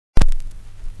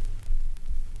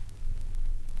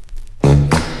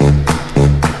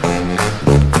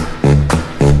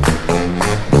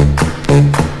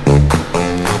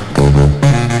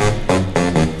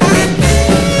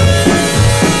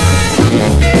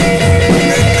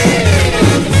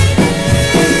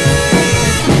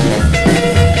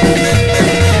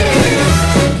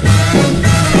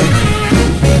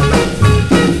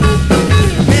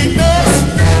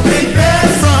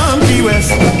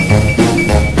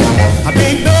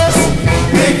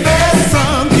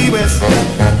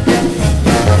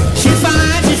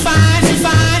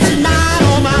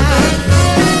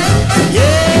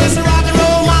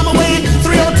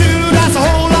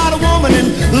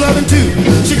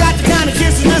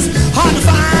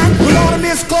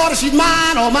daughter, she's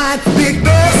mine, all mine. Big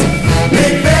Bess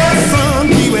from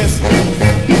Key West.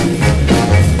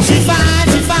 She's fine,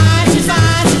 she's fine, she's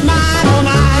fine, she's mine, all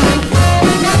mine.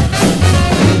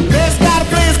 Bess got a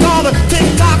place called a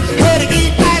TikTok, where they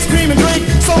eat ice cream and drink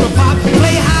soda pop.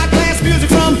 Play high class music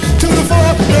from 2 to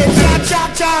 4. They chop,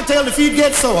 chop, chop till the feet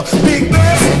get sore. Big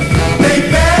Bess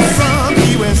from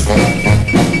Key West.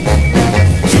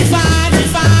 She's fine,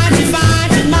 she's fine, she's fine,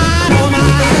 she's mine, all mine.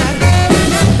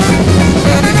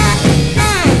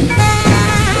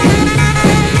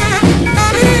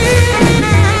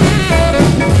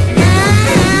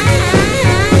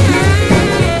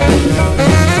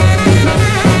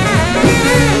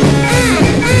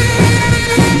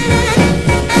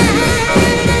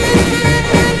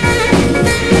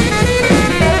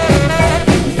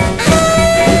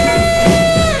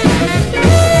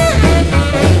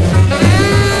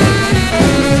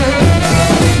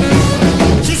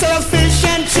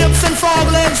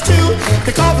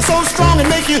 The coffee's so strong.